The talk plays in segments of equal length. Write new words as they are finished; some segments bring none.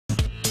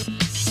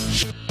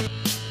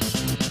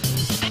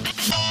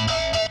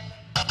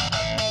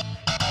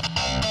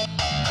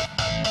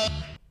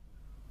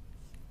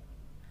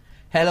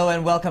Hello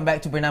and welcome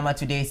back to Bernama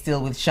Today,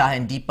 still with Shah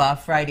and Deepa.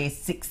 Friday,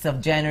 6th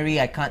of January.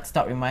 I can't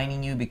stop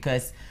reminding you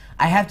because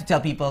I have to tell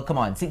people, come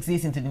on, 6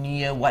 days into the new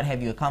year, what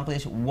have you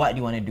accomplished? What do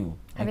you want to do?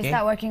 Have you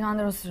started working on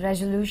those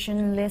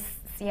resolution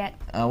lists yet?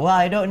 Well,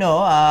 I don't know,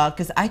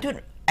 because I don't...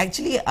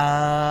 Actually,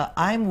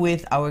 I'm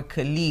with our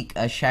colleague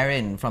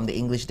Sharon from the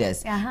English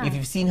desk. If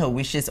you've seen her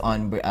wishes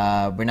on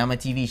Bernama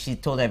TV, she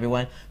told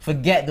everyone,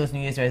 forget those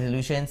New Year's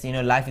resolutions. You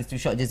know, life is too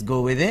short, just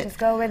go with it. Just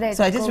go with it.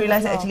 So I just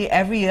realized that actually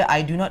every year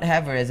I do not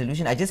have a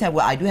resolution. I just have,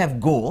 well, I do have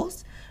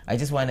goals. I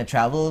just want to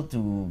travel to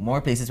more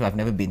places where I've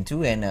never been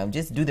to and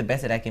just do the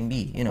best that I can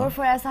be, you know.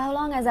 For as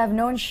long as I've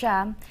known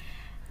Shah,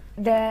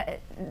 you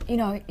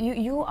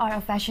are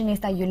a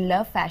fashionista, you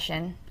love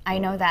fashion. I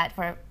know that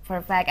for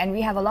a fact, and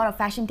we have a lot of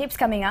fashion tips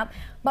coming up.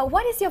 But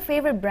what is your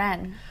favorite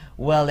brand?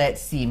 Well, let's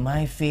see.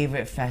 My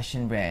favorite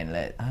fashion brand.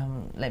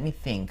 Let me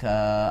think.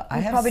 I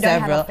have probably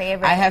several. Don't have a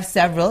favorite. I have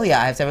several. Yeah,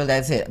 I have several.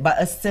 That's it.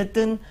 But a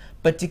certain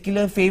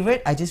particular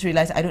favorite, I just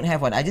realized I don't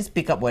have one. I just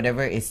pick up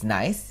whatever is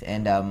nice,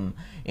 and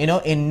you know,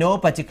 in no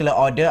particular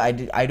order.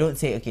 I don't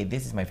say, okay,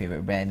 this is my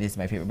favorite brand. This is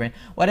my favorite brand.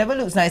 Whatever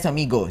looks nice on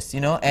me goes.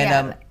 You know,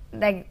 and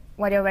like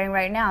what you're wearing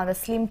right now, the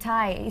slim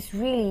tie is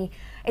really.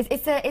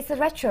 It's a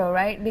retro,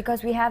 right?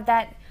 Because we have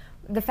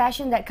the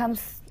fashion that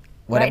comes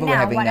whatever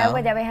right now,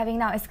 whatever that we're having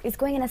now, it's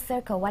going in a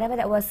circle. Whatever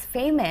that was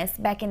famous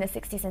back in the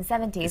 60s and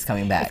 70s, it's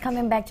coming back. It's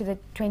coming back to the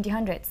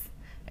 2000s.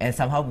 And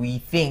somehow we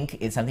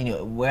think it's something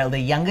new. Well, the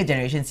younger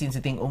generation seems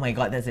to think, oh my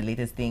God, that's the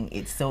latest thing.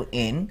 It's so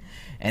in.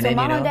 And so then,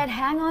 mom and dad,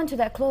 hang on to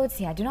that clothes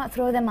here. Do not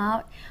throw them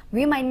out.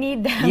 We might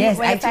need them yes,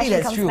 when actually, the fashion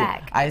that's comes true.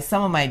 back.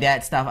 Some of my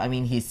dad's stuff, I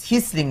mean, his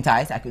slim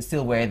ties, I could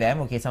still wear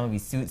them. Okay, some of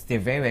his suits, they're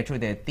very retro.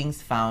 They're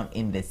things found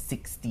in the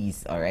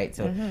 60s, all right?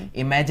 So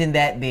imagine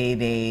that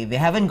they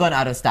haven't gone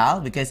out of style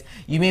because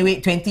you may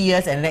wait 20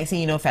 years and next thing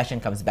you know, fashion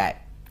comes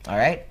back, all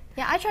right?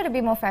 Yeah, I try to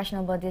be more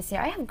fashionable this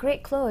year. I have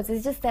great clothes.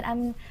 It's just that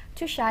I'm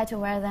too shy to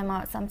wear them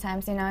out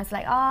sometimes. You know, it's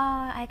like, oh,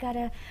 I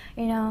gotta,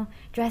 you know,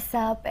 dress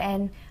up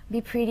and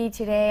be pretty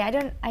today.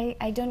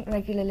 I don't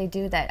regularly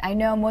do that. I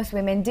know most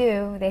women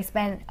do. They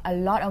spend a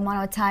lot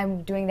amount of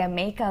time doing their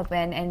makeup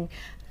and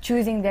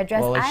choosing their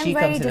dress. Well, when she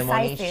comes in the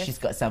morning, decisive. she's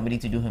got somebody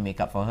to do her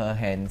makeup for her,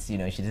 hence, you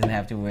know, she doesn't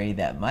have to worry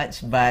that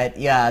much. But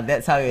yeah,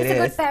 that's how it is.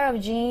 A good pair of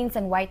jeans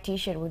and white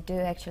t-shirt would do,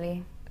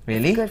 actually.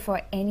 Really? It's good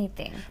for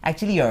anything.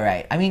 Actually, you're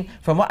right. I mean,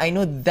 from what I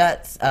know,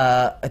 that's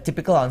a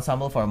typical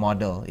ensemble for a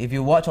model. If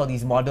you watch all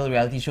these model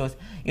reality shows,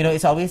 you know,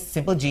 it's always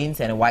simple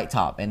jeans and a white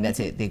top, and that's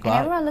it. They go out.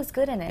 Everyone looks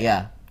good in it.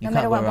 Yeah. No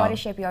matter what body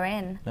shape you're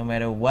in. No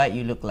matter what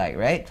you look like,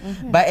 right?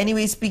 But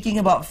anyway, speaking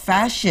about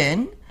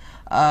fashion,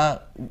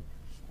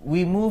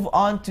 we move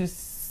on to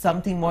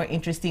something more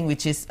interesting,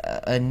 which is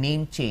a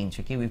name change.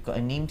 Okay, we've got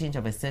a name change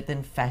of a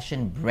certain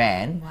fashion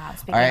brand. Wow,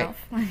 speaking of.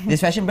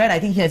 This fashion brand, I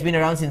think he has been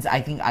around since I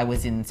think I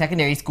was in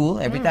secondary school.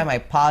 Every time I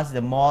pass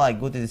the mall, I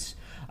go to this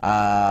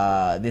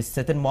this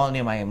certain mall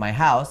near my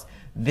house.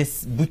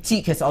 This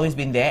boutique has always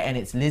been there, and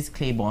it's Liz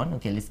Claiborne.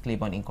 Okay, Liz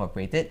Claiborne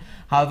Incorporated.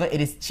 However, it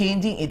is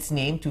changing its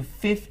name to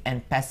Fifth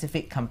and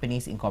Pacific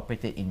Companies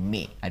Incorporated in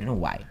May. I don't know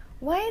why.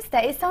 Why is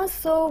that? It sounds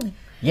so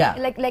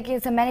like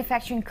it's a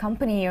manufacturing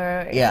company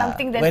or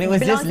something that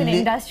belongs in an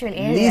industrial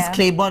area. Liz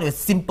Claiborne was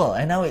simple,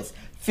 and now it's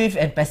Fifth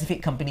and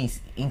Pacific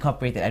Companies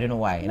Incorporated. I don't know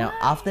why. Now,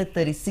 after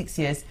 36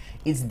 years,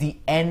 it's the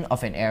end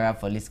of an era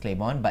for Liz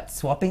Claiborne, but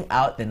swapping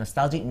out the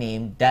nostalgic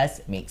name does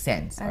make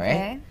sense, all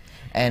right?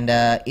 And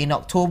in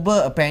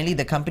October, apparently,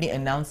 the company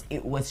announced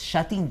it was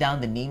shutting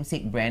down the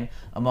namesake brand,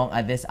 among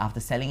others,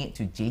 after selling it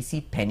to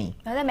JCPenney.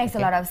 Well, that makes a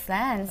lot of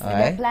sense.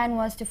 Their plan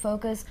was to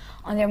focus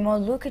on their more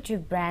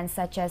lucrative brands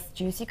such as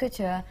Juicy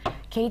Couture,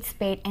 Kate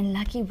Spade, and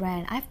Lucky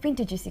Brand. I've been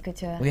to Juicy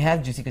Couture. We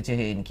have Juicy Couture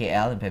here in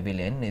KL, in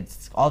Pavilion.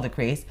 It's all the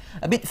craze.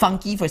 A bit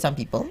funky for some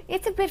people.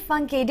 It's a bit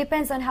funky. It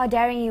depends on how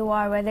daring you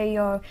are, whether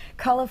you're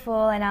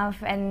colorful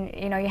enough and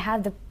you know you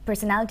have the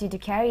personality to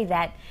carry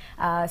that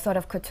sort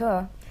of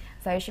couture.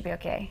 So it should be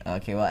okay.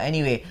 Okay, well,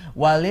 anyway,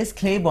 while Liz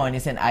Claiborne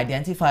is an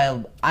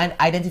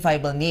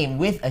identifiable name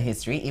with a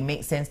history, it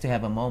makes sense to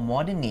have a more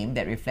modern name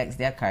that reflects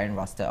their current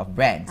roster of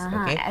brands.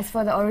 Okay. As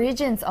for the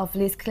origins of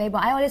Liz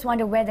Claiborne, I always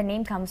wonder where the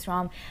name comes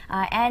from.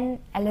 Anne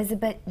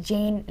Elizabeth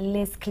Jane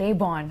Liz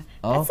Claiborne.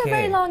 That's a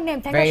very long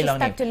name. Thank God she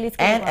stuck to Liz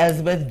Claiborne. Anne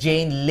Elizabeth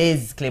Jane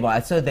Liz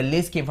Claiborne. So the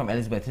Liz came from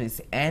Elizabeth. So it's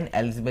Anne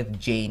Elizabeth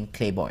Jane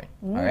Claiborne.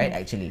 All right,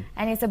 actually.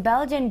 And it's a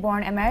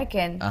Belgian-born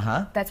American.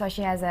 That's why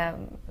she has a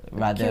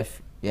rather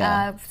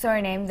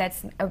surname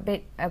that's a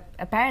bit,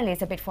 apparently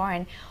it's a bit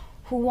foreign,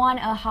 who won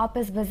a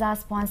Harper's Bazaar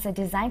sponsored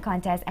design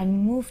contest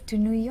and moved to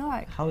New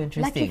York. How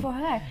interesting. Lucky for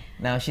her.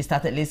 Now, she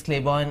started Liz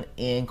Claiborne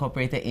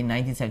Incorporated in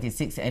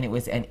 1976, and it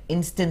was an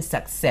instant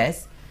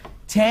success.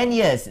 10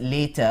 years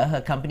later, her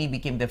company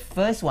became the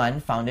first one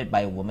founded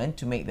by a woman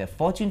to make the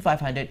Fortune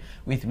 500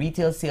 with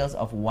retail sales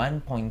of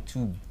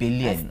 1.2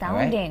 billion.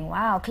 Astounding.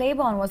 Wow.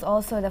 Claiborne was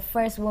also the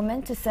first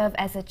woman to serve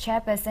as a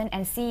chairperson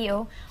and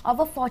CEO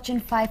of a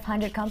Fortune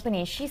 500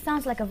 company. She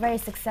sounds like a very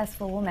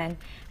successful woman,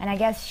 and I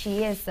guess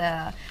she is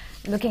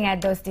looking at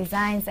those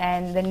designs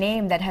and the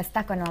name that has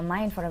stuck on our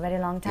mind for a very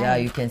long time. Yeah,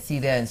 you can see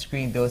there on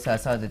screen, those are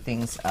some of the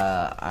things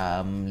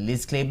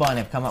Liz Claiborne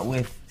have come up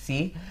with.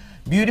 See?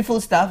 Beautiful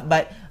stuff,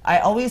 but I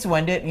always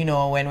wondered, you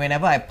know,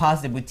 whenever I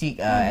passed the boutique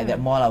at that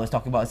mall I was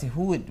talking about, I said,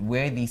 who would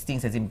wear these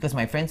things? As in, because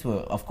my friends were,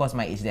 of course,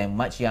 my age, they're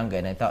much younger,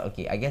 and I thought,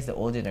 okay, I guess the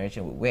older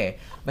generation would wear.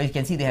 But you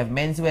can see they have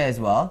menswear as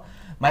well.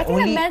 I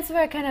think the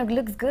menswear kind of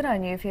looks good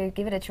on you if you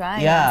give it a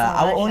try. Yeah,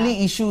 our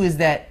only issue is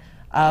that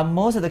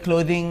most of the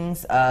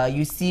clothings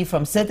you see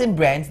from certain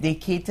brands, they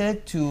cater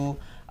to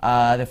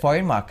the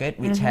foreign market,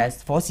 which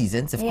has 4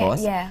 seasons, of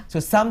course. Yeah. So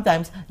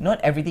sometimes not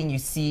everything you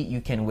see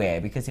you can wear,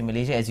 because in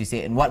Malaysia, as you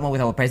say, and what more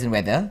with our present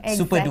weather,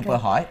 super duper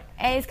hot.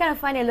 And it's kind of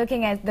funny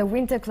looking at the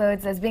winter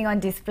clothes that's being on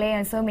display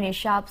in so many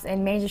shops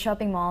in major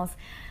shopping malls.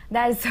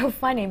 That is so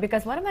funny,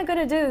 because what am I going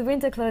to do with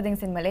winter clothing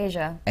in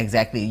Malaysia?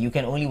 Exactly. You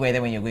can only wear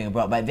them when you're going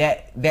abroad. But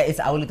that is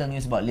our little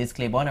news about Liz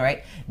Claiborne, all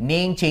right?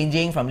 Name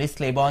changing from Liz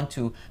Claiborne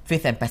to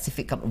Fifth and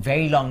Pacific.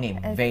 Very long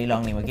name. Very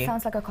long name, okay? It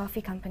sounds like a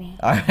coffee company.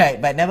 All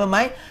right, but never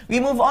mind.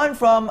 We move on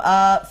from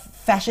a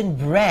fashion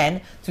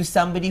brand to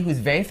somebody who's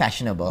very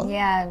fashionable.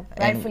 Yeah,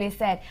 rightfully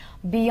said.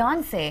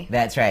 Beyonce.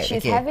 That's right.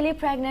 She's heavily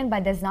pregnant,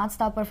 but does not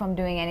stop her from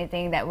doing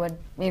anything that would,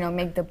 you know,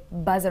 make the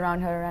buzz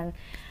around her. And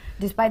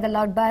despite the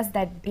loud buzz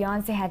that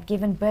Beyonce had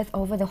given birth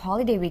over the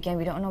holiday weekend,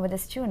 we don't know whether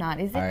it's true or not.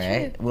 Is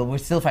it true? Well, we're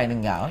still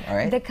finding out, all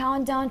right? The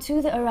countdown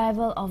to the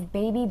arrival of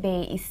Baby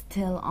Bay is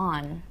still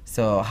on.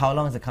 So how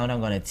long is the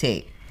countdown going to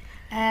take?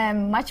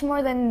 Much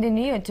more than the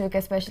New Year took,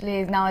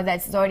 especially now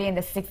that it's already in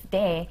the 6th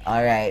day.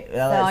 All right.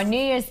 Well, so on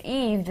New Year's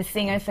Eve, the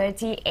singer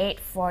 38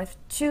 forth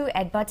 2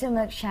 at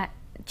Buttermilk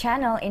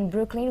Channel in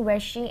Brooklyn,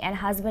 where she and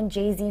husband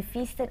Jay-Z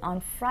feasted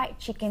on fried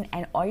chicken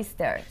and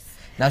oysters.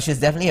 Now, she's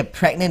definitely a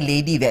pregnant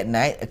lady that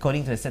night,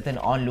 according to a certain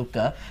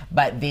onlooker,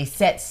 but they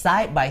sat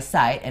side by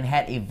side and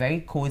had a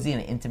very cozy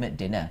and intimate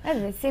dinner. Well,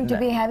 they seem to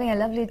be having a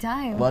lovely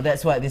time. Well,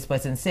 that's what this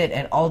person said.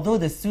 And although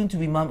the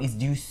soon-to-be mom is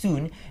due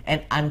soon,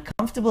 an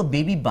uncomfortable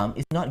baby bump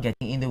is not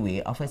getting in the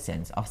way of her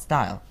sense of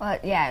style. Well,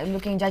 yeah,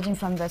 judging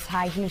from those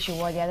high heels she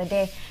wore the other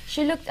day,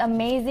 she looked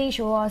amazing.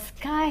 She wore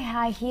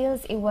sky-high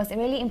heels. It was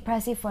really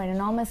impressive for an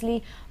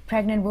enormously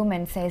pregnant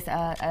woman, says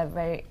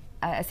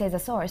says a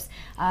source.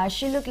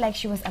 She looked like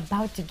she was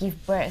about to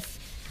give birth.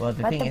 Well,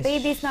 but the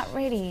baby's not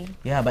ready.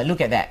 Yeah, but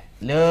look at that.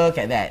 Look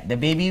at that. The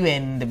baby,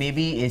 when the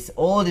baby is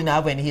old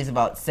enough, when he's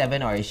about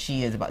 7 or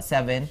she is about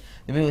 7,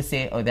 the baby will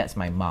say, oh, that's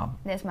my mom.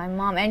 That's my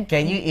mom. And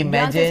can you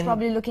imagine? Beyonce's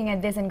probably looking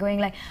at this and going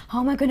like, how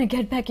am I going to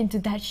get back into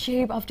that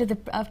shape after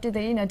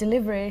the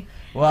delivery?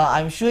 Well,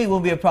 I'm sure it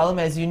won't be a problem.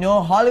 As you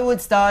know, Hollywood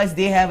stars,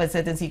 they have a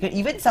certain secret.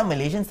 Even some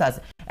Malaysian stars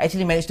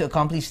actually managed to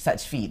accomplish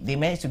such feat. They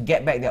managed to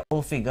get back their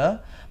old figure.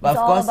 But it's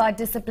of course, all about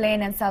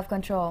discipline and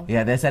self-control.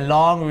 Yeah, there's a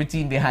long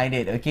routine behind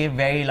it, okay?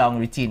 Very long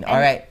routine. All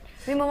right.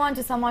 We move on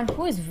to someone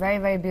who is very,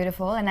 very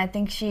beautiful, and I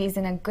think she is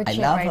in a good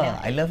shape right now.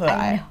 I love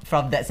her.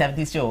 From that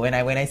 70s show, when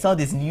I saw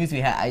this news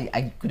we had,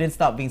 I couldn't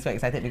stop being so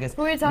excited because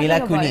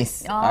Mila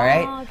Kunis. Oh, all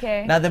right.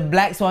 Okay. Now the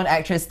Black Swan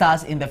actress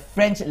stars in the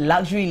French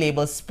luxury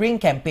label Spring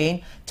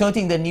campaign,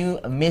 toting the new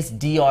Miss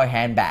Dior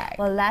handbag.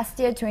 Well, last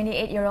year,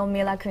 28-year-old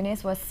Mila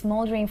Kunis was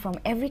smoldering from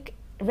every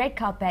red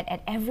carpet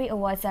at every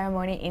award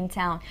ceremony in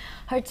town.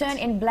 Her turn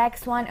in Black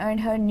Swan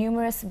earned her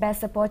numerous Best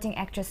Supporting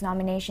Actress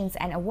nominations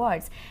and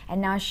awards,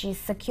 and now she's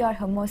secured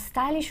her most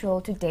stylish role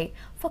to date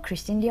for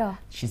Christian Dior.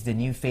 She's the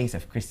new face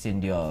of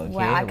Christian Dior. Okay?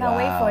 Wow, I can't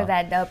wait for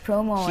that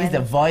promo. She's the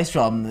voice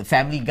from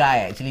Family Guy.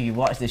 Actually, we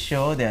watched the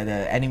show, the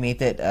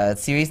animated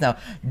series. Now,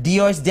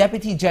 Dior's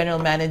Deputy General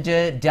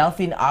Manager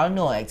Delphine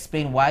Arnault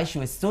explained why she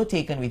was so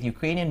taken with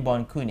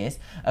Ukrainian-born Kunis.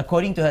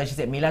 According to her, she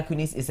said Mila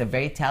Kunis is a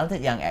very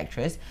talented young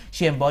actress.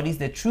 She embodies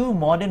the true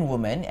modern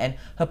woman, and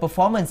her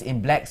performance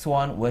in Black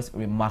Swan was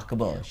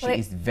remarkable. She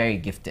is very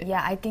gifted.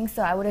 Yeah, I think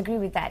so. I would agree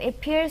with that. It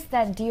appears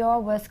that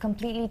Dior was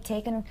completely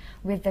taken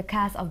with the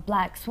cast of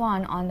Black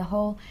Swan on the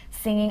whole,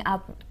 singing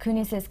up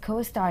Kunis'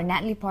 co-star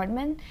Natalie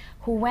Portman,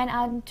 who went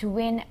out to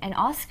win an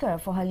Oscar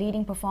for her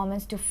leading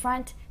performance to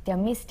front their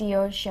Miss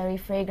Dior Sherry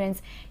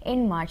fragrance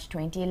in March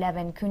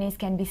 2011. Kunis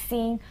can be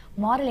seen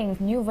modeling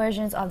new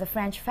versions of the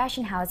French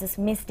fashion house's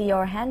Miss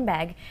Dior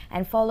handbag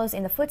and follows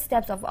in the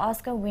footsteps of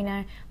Oscar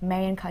winner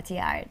Marion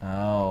Cotillard.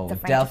 Oh,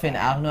 Delphine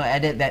Arnault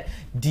added that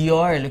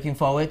Dior are looking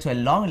forward to a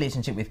long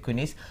relationship with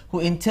Kunis, who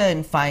in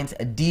turn finds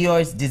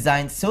Dior's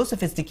design so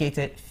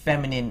sophisticated,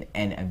 feminine,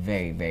 and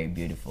very, very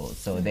beautiful.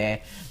 So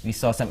there we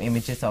saw some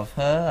images of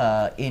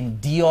her in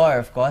Dior,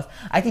 of course.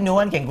 I think no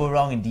one can go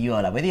wrong in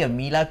Dior. Whether you're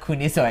Mila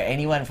Kunis or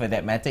anyone for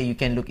that matter, you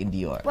can look in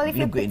Dior. Well, if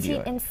you're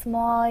petite and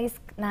small, it's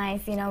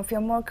nice. You know, if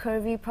you're more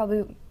curvy,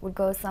 probably would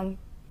go some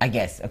I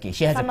guess. Okay,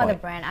 she has some a point. other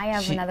brand. I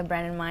have another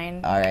brand in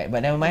mind. All right,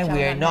 but never mind.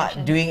 We're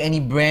not doing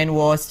any brand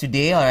wars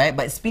today. All right,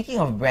 but speaking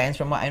of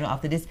brands, from what I know,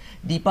 after this,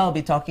 Deepa will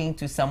be talking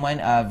to someone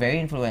very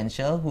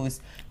influential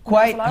who's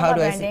quite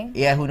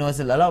who knows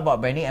a lot about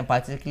branding and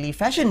particularly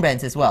fashion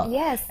brands as well.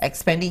 Yes,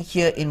 expanding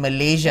here in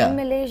Malaysia. In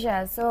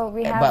Malaysia, so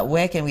we have. But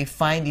where can we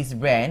find these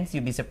brands?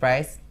 You'll be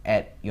surprised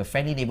at your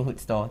friendly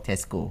neighborhood store,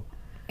 Tesco.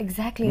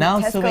 Exactly.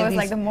 Now, Tesco is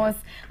like the most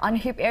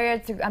unhip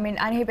area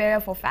unhip area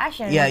for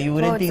fashion. Yeah, you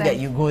wouldn't think that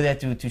you go there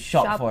to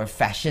shop for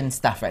fashion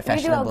stuff, right?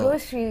 Fashionable. We do our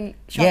grocery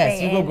shopping.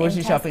 Yes, you go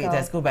grocery shopping at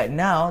Tesco, but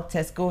now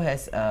Tesco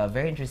has a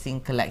very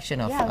interesting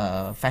collection of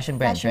fashion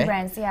brands, right? Fashion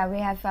brands, yeah. We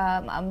have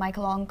a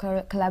Michael Ong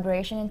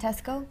collaboration in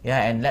Tesco.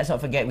 Yeah, and let's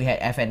not forget we had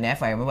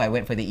FNF. I remember I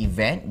went for the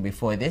event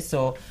before this,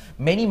 so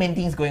many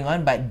things going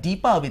on. But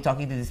Deepa will be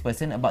talking to this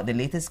person about the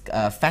latest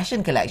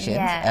fashion collections.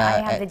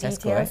 Yeah, I have the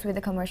Tesco, details with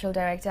the commercial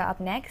director up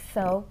next.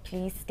 So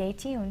please stay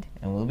tuned.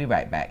 And we'll be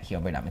right back here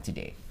on Bernama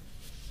Today.